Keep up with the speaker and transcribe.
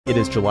It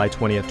is July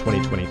 20th,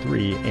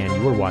 2023,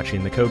 and you're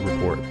watching The Code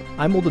Report.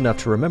 I'm old enough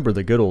to remember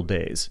the good old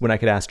days, when I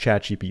could ask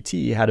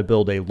ChatGPT how to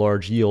build a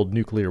large-yield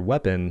nuclear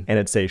weapon, and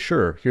it'd say,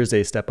 sure, here's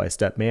a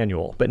step-by-step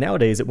manual. But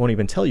nowadays, it won't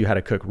even tell you how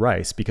to cook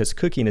rice, because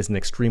cooking is an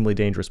extremely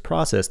dangerous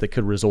process that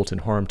could result in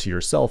harm to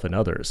yourself and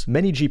others.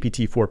 Many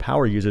GPT-4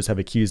 power users have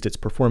accused its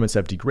performance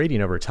of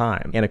degrading over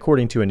time, and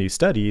according to a new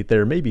study,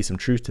 there may be some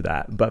truth to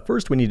that. But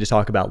first, we need to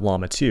talk about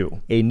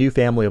Llama2, a new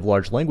family of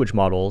large language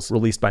models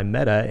released by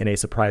Meta in a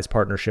surprise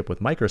partnership with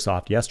Microsoft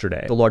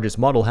yesterday. The largest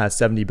model has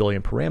 70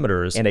 billion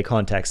parameters and a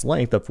context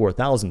length of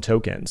 4,000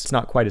 tokens. It's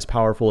not quite as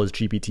powerful as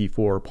GPT-4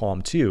 or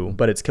Palm 2,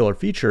 but its killer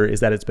feature is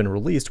that it's been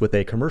released with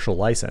a commercial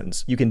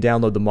license. You can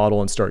download the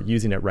model and start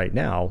using it right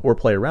now, or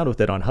play around with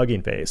it on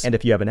Hugging Face. And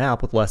if you have an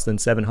app with less than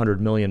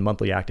 700 million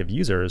monthly active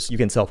users, you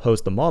can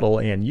self-host the model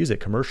and use it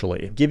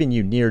commercially, giving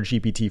you near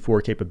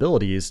GPT-4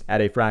 capabilities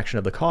at a fraction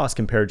of the cost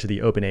compared to the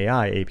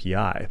OpenAI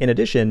API. In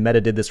addition, Meta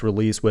did this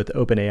release with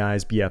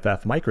OpenAI's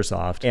BFF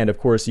Microsoft, and of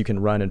course you can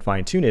run and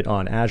fine-tune it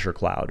on Azure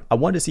Cloud. I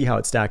wanted to see how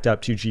it stacked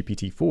up to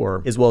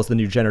GPT-4, as well as the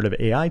new generative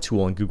AI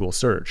tool in Google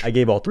Search. I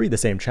gave all three the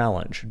same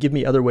challenge. Give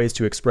me other ways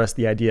to express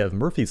the idea of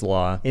Murphy's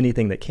Law.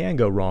 Anything that can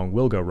go wrong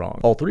will go wrong.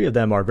 All three of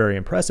them are very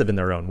impressive in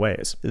their own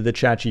ways. The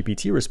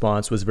ChatGPT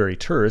response was very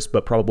terse,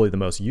 but probably the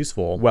most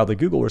useful, while the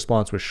Google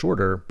response was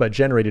shorter, but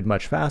generated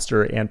much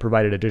faster and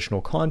provided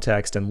additional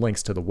context and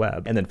links to the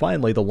web. And then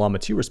finally, the Llama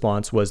 2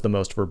 response was the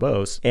most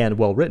verbose and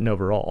well written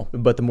overall.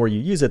 But the more you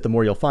use it, the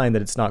more you'll find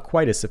that it's not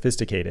quite as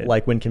sophisticated.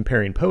 Like when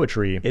comparing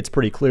poetry, it's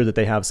pretty clear that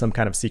they have some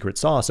kind of secret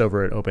sauce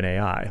over at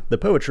OpenAI. The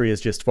poetry is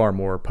just far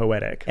more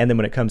poetic. And then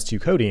when it comes to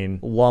coding,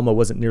 Llama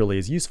wasn't nearly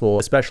as useful,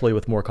 especially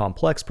with more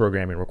complex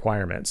programming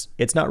requirements.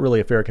 It's not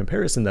really a fair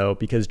comparison though,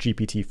 because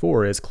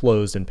GPT-4 is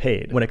closed and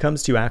paid. When it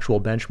comes to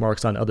actual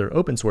benchmarks on other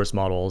open source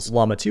models,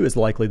 Llama 2 is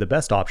likely the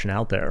best option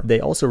out there.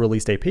 They also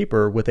released a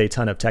paper with a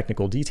ton of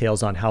technical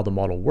details on how the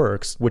model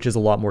works, which is a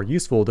lot more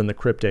useful than the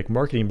cryptic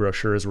marketing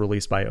brochures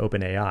released by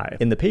OpenAI.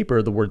 In the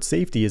paper, the word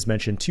safety is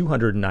mentioned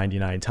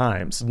 299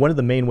 times. One of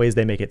the main ways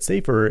they make it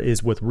safer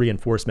is with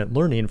reinforcement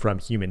learning from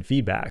human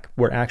feedback,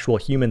 where actual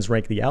humans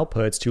rank the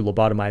outputs to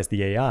lobotomize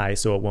the AI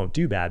so it won't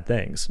do bad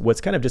things.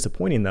 What's kind of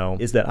disappointing though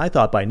is that I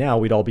thought by now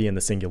we'd all be in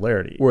the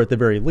singularity, or at the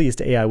very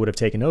least AI would have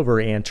taken over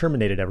and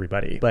terminated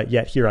everybody. But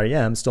yet here I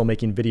am still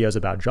making videos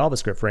about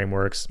JavaScript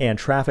frameworks, and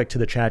traffic to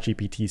the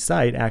ChatGPT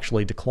site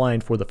actually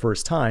declined for the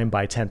first time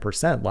by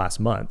 10% last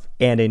month.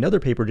 And another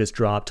paper just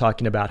dropped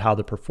talking about how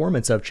the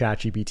performance of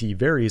ChatGPT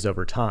varies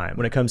over time.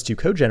 When it comes to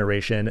code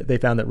generation, they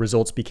found that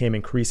results became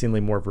increasingly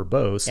more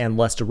verbose and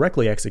less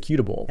directly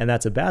executable, and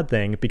that's a bad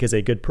thing because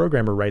a good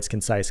programmer writes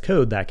concise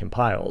code that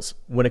compiles.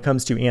 When it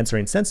comes to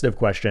answering sensitive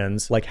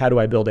questions, like how do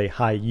I build a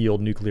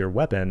high-yield nuclear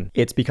weapon,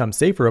 it's become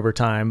safer over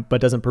time,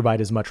 but doesn't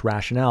provide as much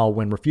rationale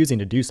when refusing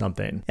to do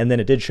something. And then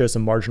it did show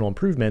some marginal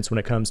improvements when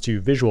it comes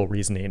to visual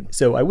reasoning.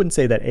 So I wouldn't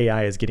say that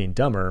AI is getting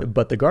dumber,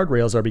 but the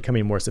guardrails are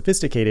becoming more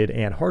sophisticated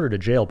and harder to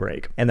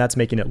jailbreak, and that's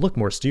making it look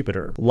more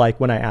stupider. Like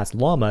when I asked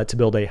Llama to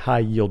build a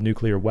high-yield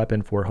nuclear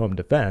weapon for home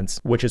defense,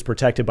 which is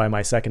protected by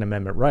my Second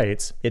Amendment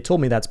rights, it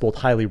told me that's both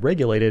highly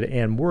regulated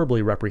and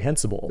morally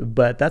reprehensible.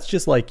 But that's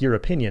just like your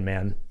opinion,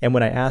 man. And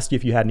when I asked you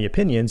if you had any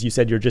opinions, you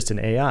said you're just an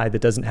AI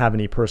that doesn't have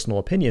any personal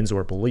opinions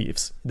or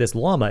beliefs. This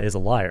Llama is a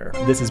liar.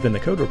 This has been The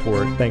Code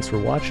Report. Thanks for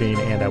watching,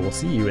 and I will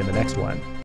see you in the next one.